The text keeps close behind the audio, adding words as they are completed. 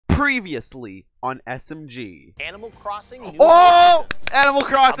Previously on SMG. Animal Crossing new Oh! seasons. Animal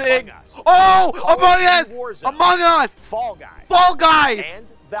Crossing! Among Us. Oh! Call of Among Duty Us! Warzone. Among Us! Fall Guys. Fall Guys! And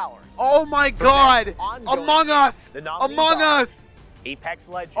Valorant. Oh my god! ongoing Among Us! The nominees Among are Us! Apex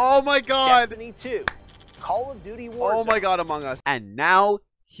Legends. Oh my god! Destiny 2. Call of Duty Warzone. Oh my god, Among Us. And now,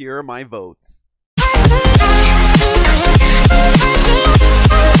 here are my votes.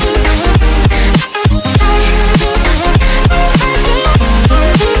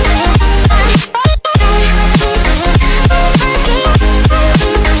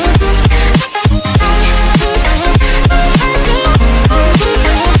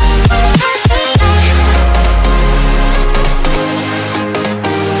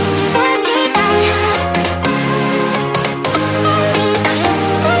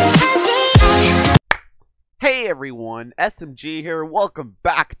 Hey everyone, SMG here, welcome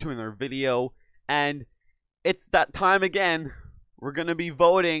back to another video, and it's that time again. We're gonna be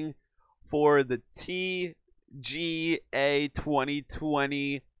voting for the TGA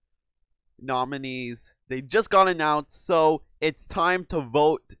 2020 nominees. They just got announced, so it's time to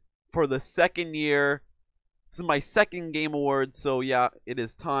vote for the second year. This is my second Game Awards, so yeah, it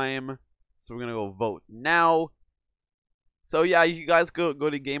is time. So we're gonna go vote now. So yeah, you guys go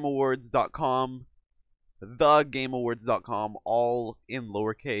to GameAwards.com. thegameawards.com, all in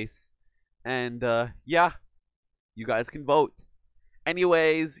lowercase, and yeah, you guys can vote.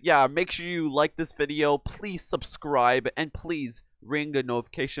 Anyways, yeah, make sure you like this video, please subscribe, and please ring the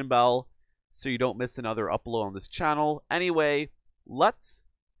notification bell so you don't miss another upload on this channel. Anyway, let's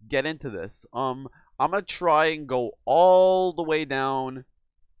get into this. I'm gonna try and go all the way down.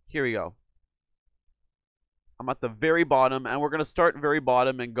 Here we go. I'm at the very bottom, and we're gonna start very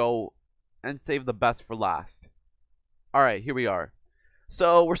bottom and go and save the best for last. Alright, here we are.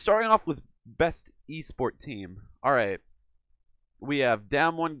 So, we're starting off with Best Esport Team. Alright. We have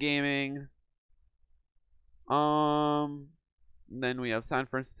Damn One Gaming. Then we have San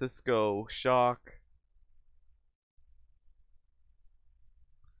Francisco Shock.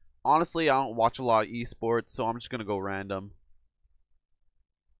 Honestly, I don't watch a lot of esports, so I'm just gonna go random.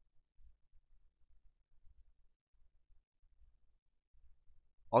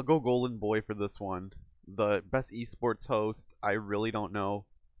 I'll go Golden Boy for this one. The best esports host, I really don't know.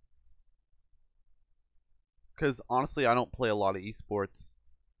 Because honestly, I don't play a lot of esports.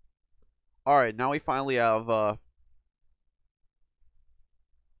 Alright, now we finally have a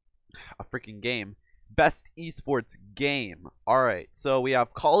freaking game. Best esports game. Alright, so we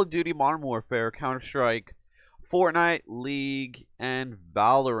have Call of Duty Modern Warfare, Counter-Strike, Fortnite, League, and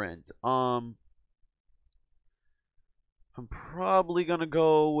Valorant. I'm probably gonna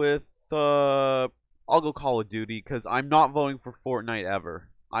go with I'll go Call of Duty because I'm not voting for Fortnite ever.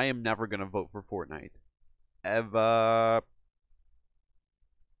 I am never gonna vote for Fortnite. Ever.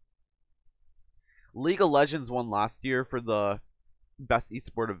 League of Legends won last year for the best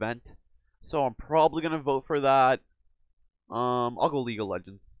esport event, so I'm probably gonna vote for that. I'll go League of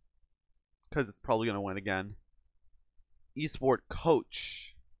Legends because it's probably gonna win again. Esport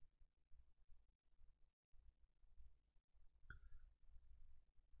coach.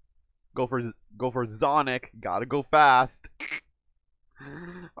 Go for Zonic. Gotta go fast.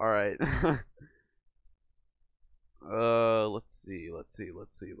 All right. Let's see. Who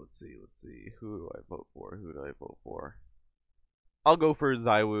do I vote for? I'll go for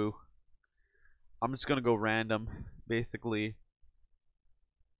Zywoo. I'm just gonna go random, basically.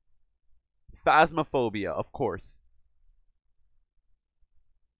 Phasmophobia, of course.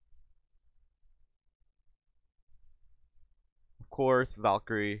 Course,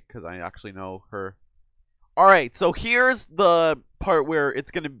 Valkyrie, because I actually know her. Alright, so here's the part where it's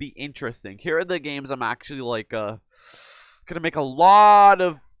gonna be interesting. Here are the games I'm actually like gonna make lots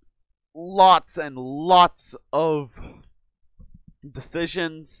and lots of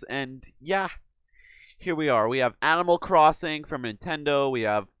decisions, and yeah, here we are. We have Animal Crossing from Nintendo, we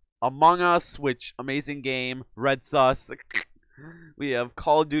have Among Us, which amazing game, Red Sus. We have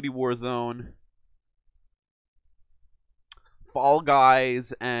Call of Duty Warzone, Fall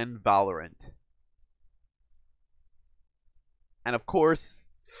Guys, and Valorant. And of course,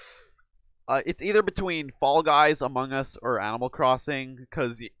 it's either between Fall Guys, Among Us, or Animal Crossing,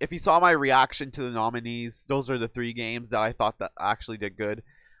 because if you saw my reaction to the nominees, those are the three games that I thought that actually did good.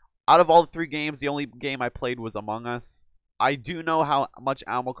 Out of all the three games, the only game I played was Among Us. I do know how much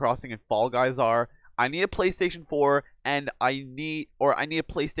Animal Crossing and Fall Guys are. I need a PlayStation 4, and I need a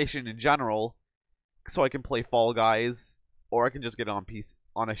PlayStation in general, so I can play Fall Guys. Or I can just get it on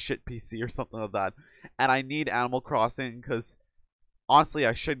a shit PC or something like that. And I need Animal Crossing because honestly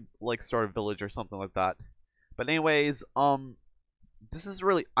I should like start a village or something like that. But anyways, this is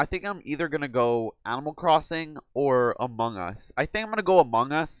really. I think I'm either gonna go Animal Crossing or Among Us. I think I'm gonna go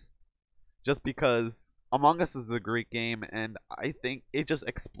Among Us, just because Among Us is a great game, and I think it just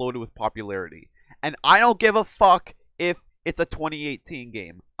exploded with popularity. And I don't give a fuck if it's a 2018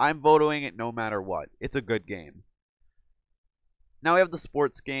 game. I'm voting it no matter what. It's a good game. Now we have the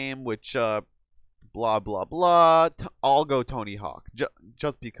sports game, which blah blah blah. I'll go Tony Hawk,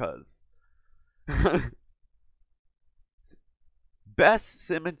 just because. Best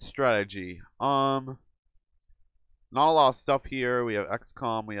sim and strategy. Not a lot of stuff here. We have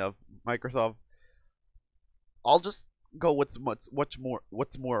XCOM. We have Microsoft. I'll just go what's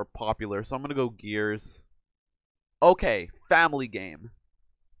more popular. So I'm gonna go Gears. Okay, family game.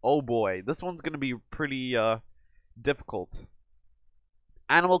 Oh boy, this one's gonna be pretty difficult.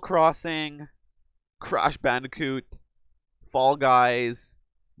 Animal Crossing, Crash Bandicoot, Fall Guys,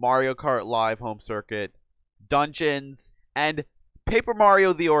 Mario Kart Live Home Circuit, Dungeons, and Paper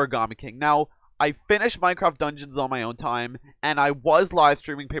Mario the Origami King. Now, I finished Minecraft Dungeons on my own time, and I was live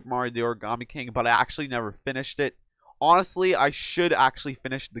streaming Paper Mario the Origami King, but I actually never finished it. Honestly, I should actually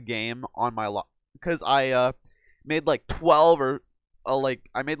finish the game on my because I made like 12 or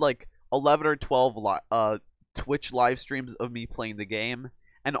I made like 11 or 12 Twitch live streams of me playing the game,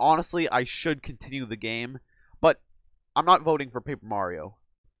 and honestly, I should continue the game, but I'm not voting for Paper Mario.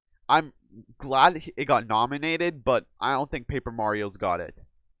 I'm glad it got nominated, but I don't think Paper Mario's got it.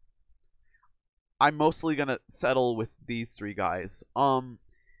 I'm mostly gonna settle with these three guys.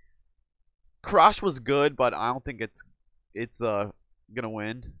 Crash was good, but I don't think it's gonna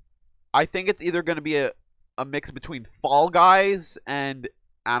win. I think it's either gonna be a mix between Fall Guys and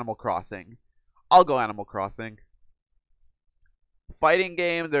Animal Crossing. I'll go Animal Crossing. Fighting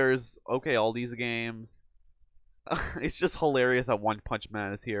game, there's all these games. It's just hilarious that One Punch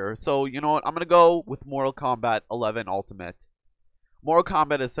Man is here. So, you know what? I'm going to go with Mortal Kombat 11 Ultimate. Mortal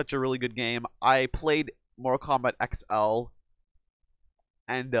Kombat is such a really good game. I played Mortal Kombat XL,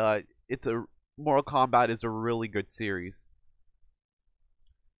 and Mortal Kombat is a really good series.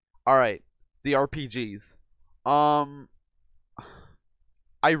 Alright, the RPGs. I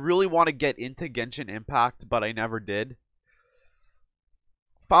really want to get into Genshin Impact, but I never did.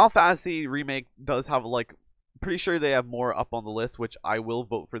 Final Fantasy Remake does have pretty sure they have more up on the list, which I will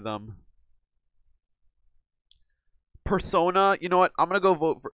vote for them. Persona, you know what? I'm gonna go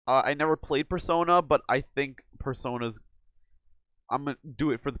vote for. I never played Persona, but I think I'm gonna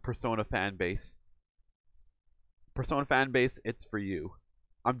do it for the Persona fan base. Persona fan base, it's for you.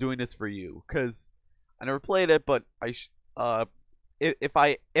 I'm doing this for you because I never played it, but if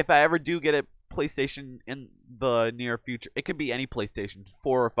I ever do get a PlayStation in the near future, it could be any PlayStation,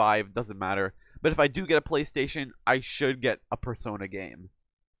 4 or 5, doesn't matter. But if I do get a PlayStation, I should get a Persona game.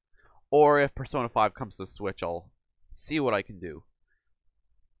 Or if Persona 5 comes to Switch, I'll see what I can do.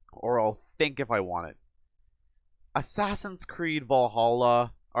 Or I'll think if I want it. Assassin's Creed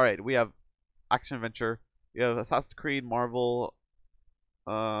Valhalla. Alright, we have action adventure. We have Assassin's Creed, Marvel.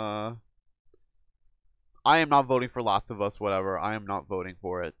 I am not voting for Last of Us, whatever. I am not voting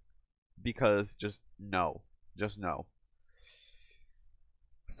for it. Because just no. Just no.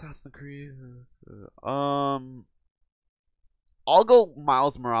 Assassin's Creed. I'll go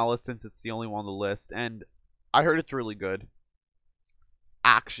Miles Morales since it's the only one on the list, and I heard it's really good.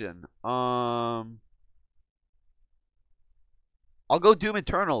 Action. I'll go Doom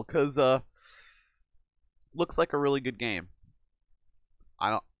Eternal because looks like a really good game.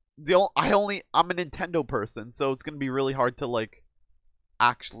 I'm a Nintendo person, so it's gonna be really hard to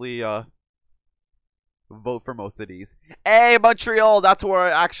actually vote for most of these. Hey, Montreal, that's where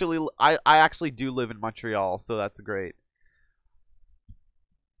I actually do live in Montreal, so that's great.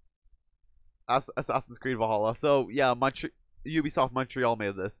 Assassin's Creed Valhalla. So yeah, Ubisoft Montreal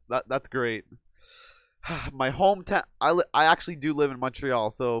made this. That's great. My hometown. I actually do live in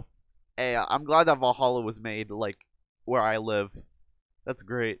Montreal, so hey, I'm glad that Valhalla was made where I live. That's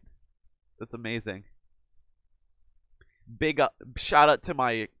great. That's amazing. Big shout out to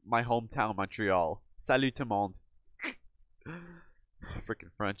my hometown, Montreal. Salut tout le monde.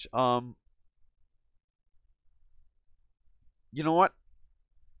 Freaking French. You know what?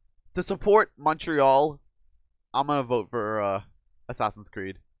 To support Montreal, I'm gonna vote for Assassin's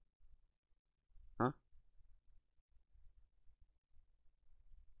Creed. Huh?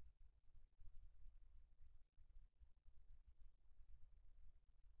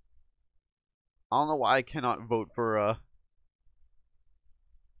 I don't know why I cannot vote for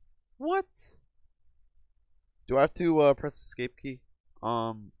what? Do I have to press escape key?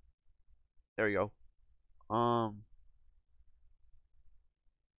 There you go.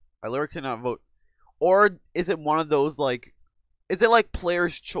 I literally cannot vote. Or is it one of those Is it like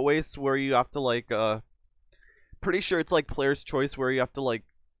player's choice where you have to like pretty sure it's like player's choice where you have to like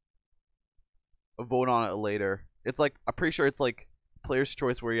vote on it later. It's like I'm pretty sure it's like player's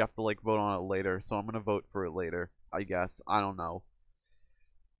choice where you have to like vote on it later. So I'm gonna vote for it later, I guess. I don't know.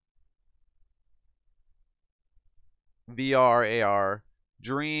 VR, AR,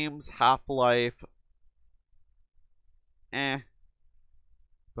 Dreams, Half-Life, eh.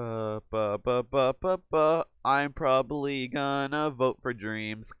 I'm probably gonna vote for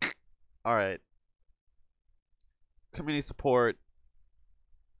Dreams. Alright. Community support.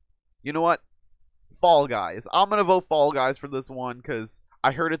 You know what? Fall Guys. I'm gonna vote Fall Guys for this one because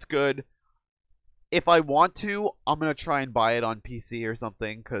I heard it's good. If I want to, I'm gonna try and buy it on PC or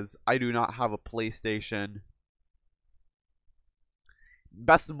something because I do not have a PlayStation.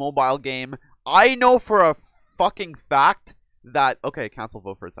 Best mobile game. I know for a fucking fact that okay, cancel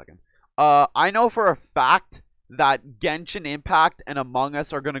vote for a second. I know for a fact that Genshin Impact and Among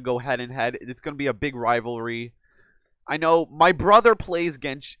Us are gonna go head and head. It's gonna be a big rivalry. I know my brother plays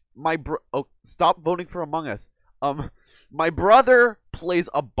Genshin. Oh, stop voting for Among Us. My brother plays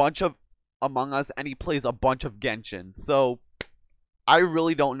a bunch of Among Us and he plays a bunch of Genshin. So I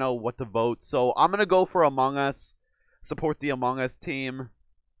really don't know what to vote. So I'm gonna go for Among Us. Support the Among Us team.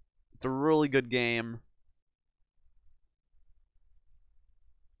 It's a really good game.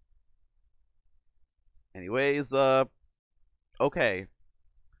 Anyways, okay.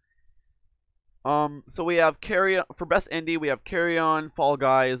 So we have for best indie. We have Carry On, Fall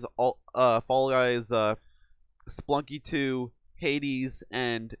Guys, Fall Guys, Splunky 2, Hades,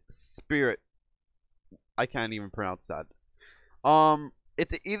 and Spirit. I can't even pronounce that.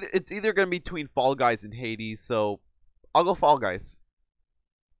 It's either gonna be between Fall Guys and Hades. So I'll go Fall Guys.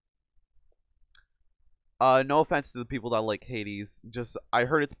 No offense to the people that like Hades. Just I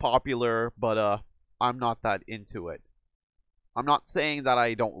heard it's popular, but I'm not that into it. I'm not saying that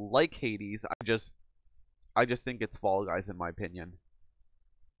I don't like Hades. I just think it's Fall Guys in my opinion.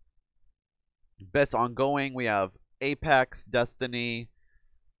 Best ongoing, we have Apex, Destiny.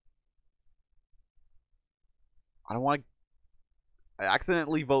 I don't want to. I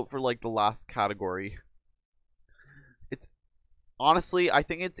accidentally vote for like the last category. It's honestly, I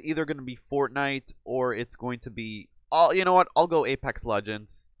think it's either going to be Fortnite or it's going to be. Oh, you know what? I'll go Apex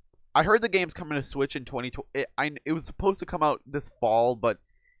Legends. I heard the game's coming to Switch in 2020. It was supposed to come out this fall, but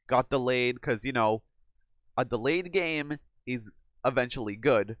got delayed because, you know, a delayed game is eventually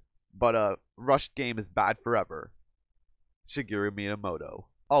good, but a rushed game is bad forever. Shigeru Miyamoto.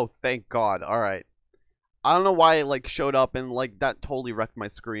 Oh, thank God. Alright. I don't know why it, like, showed up and, like, that totally wrecked my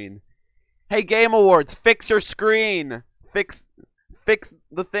screen. Hey, Game Awards, fix your screen! Fix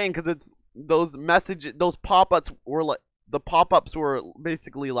the thing, because it's those pop-ups were, like, the pop-ups were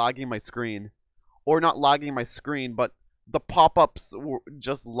basically lagging my screen. Or not lagging my screen, but the pop-ups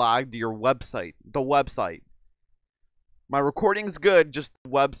just lagged your website. The website. My recording's good, just the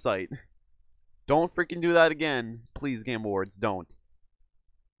website. Don't freaking do that again. Please, Game Awards, don't.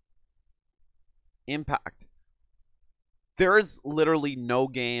 Impact. There is literally no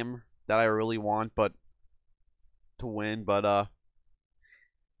game that I really want but to win, but I'll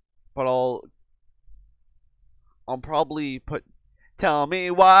probably put Tell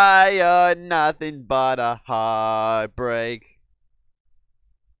Me Why You're Nothing But a Heartbreak.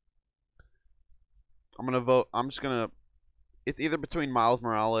 I'm gonna vote. I'm just gonna. It's either between Miles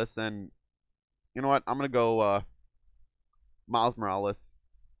Morales and. You know what? I'm gonna go Miles Morales.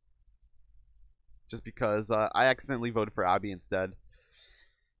 Just because I accidentally voted for Abby instead.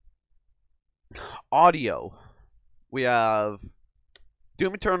 Audio. We have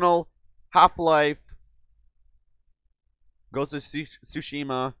Doom Eternal, Half-Life, Ghost of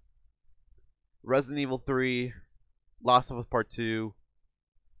Tsushima, Resident Evil 3, Last of Us Part 2.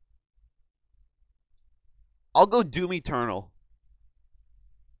 I'll go Doom Eternal.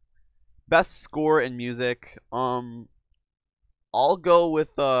 Best score and music. I'll go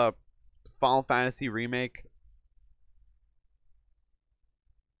with Final Fantasy Remake.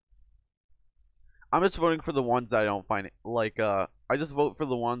 I'm just voting for the ones that I don't find it like I just vote for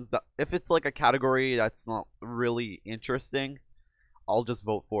the ones that if it's like a category that's not really interesting, I'll just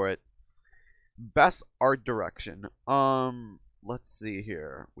vote for it. Best art direction. Let's see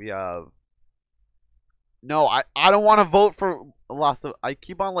here. We have No, I don't want to vote for Last of I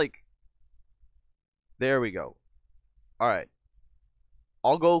keep on like There we go. All right.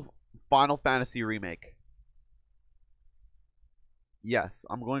 I'll go Final Fantasy Remake. Yes,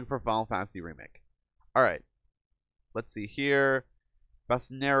 I'm going for Final Fantasy Remake. All right. Let's see here.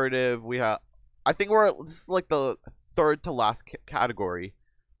 Best narrative. We have. I think this is like the third to last category.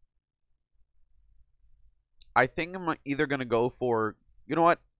 I think I'm either gonna go for, you know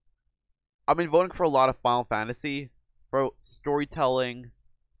what? I've been voting for a lot of Final Fantasy for storytelling.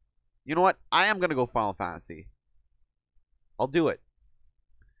 You know what? I am gonna go Final Fantasy. I'll do it.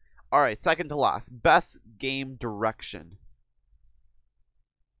 All right, second to last, best game direction.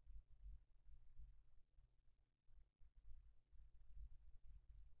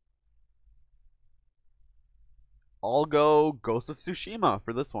 I'll go Ghost of Tsushima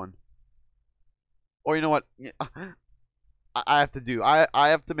for this one. Or you know what? I have to do. I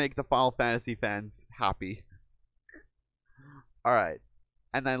have to make the Final Fantasy fans happy. All right.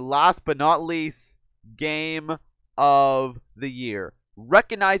 And then last but not least, game of the year.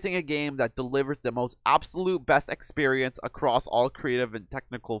 Recognizing a game that delivers the most absolute best experience across all creative and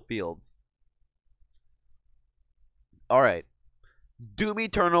technical fields. All right. Doom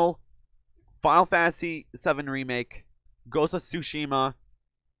Eternal, Final Fantasy VII Remake, Ghost of Tsushima,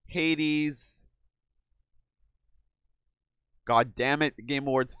 Hades. God damn it, Game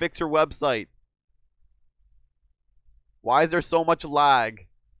Awards, fix your website. Why is there so much lag?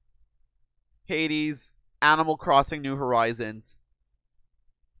 Hades, Animal Crossing New Horizons.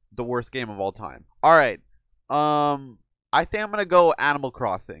 The worst game of all time. Alright. I think I'm gonna go Animal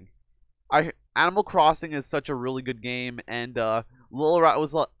Crossing. Animal Crossing is such a really good game, and Lil Rat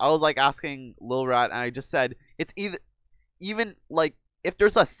was I was like asking Lil Rat, and I just said it's even like if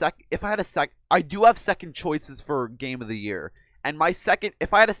I had a sec, I do have second choices for game of the year, and my second,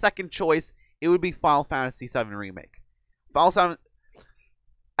 if I had a second choice, it would be Final Fantasy VII Remake. FF7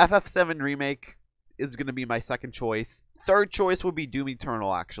 Remake is gonna be my second choice. Third choice would be Doom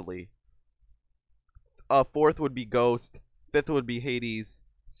Eternal, actually. Fourth would be Ghost. Fifth would be Hades.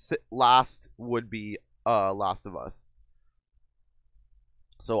 Last would be Last of Us.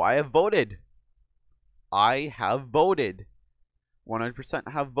 So I have voted.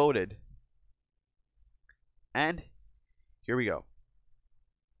 100% have voted. And here we go.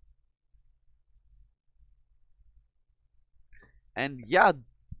 And yeah,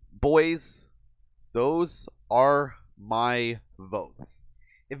 boys, those are my votes.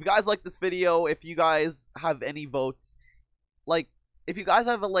 If you guys like this video, if you guys have any votes, like if you guys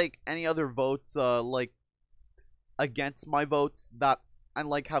have like any other votes like against my votes that and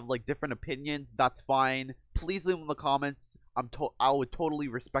like have like different opinions, that's fine. Please leave them in the comments. I would totally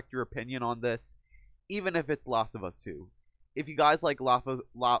respect your opinion on this, even if it's Last of Us 2. If you guys like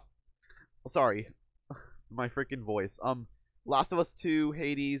sorry, my freaking voice. Last of Us 2,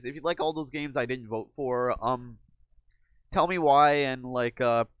 Hades, if you like all those games I didn't vote for, tell me why, and like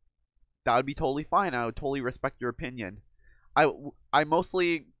that would be totally fine. I would totally respect your opinion. I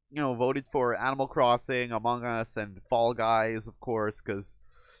mostly, you know, voted for Animal Crossing, Among Us, and Fall Guys, of course, because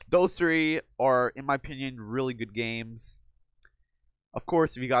those three are, in my opinion, really good games. Of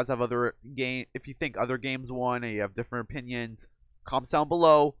course, if you guys have if you think other games won and you have different opinions, comments down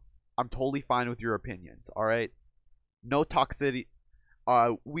below. I'm totally fine with your opinions. All right, no toxicity.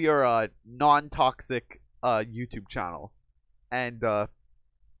 We are a non-toxic YouTube channel, and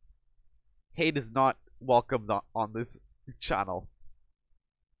hate is not welcomed on this channel.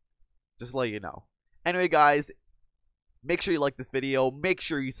 Just to let you know. Anyway, guys, make sure you like this video. Make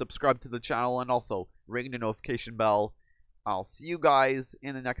sure you subscribe to the channel, and also ring the notification bell. I'll see you guys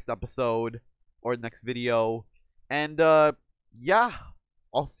in the next episode or the next video. And yeah,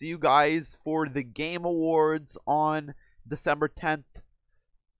 I'll see you guys for the Game Awards on December 10th.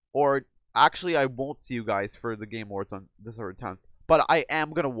 Or actually, I won't see you guys for the Game Awards on December 10th. But I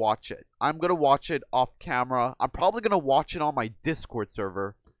am going to watch it. I'm going to watch it off camera. I'm probably going to watch it on my Discord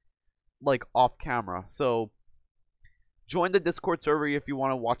server, like off camera. So join the Discord server if you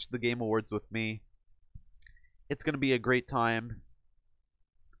want to watch the Game Awards with me. It's going to be a great time.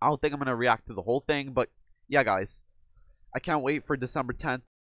 I don't think I'm going to react to the whole thing, but yeah, guys, I can't wait for December 10th.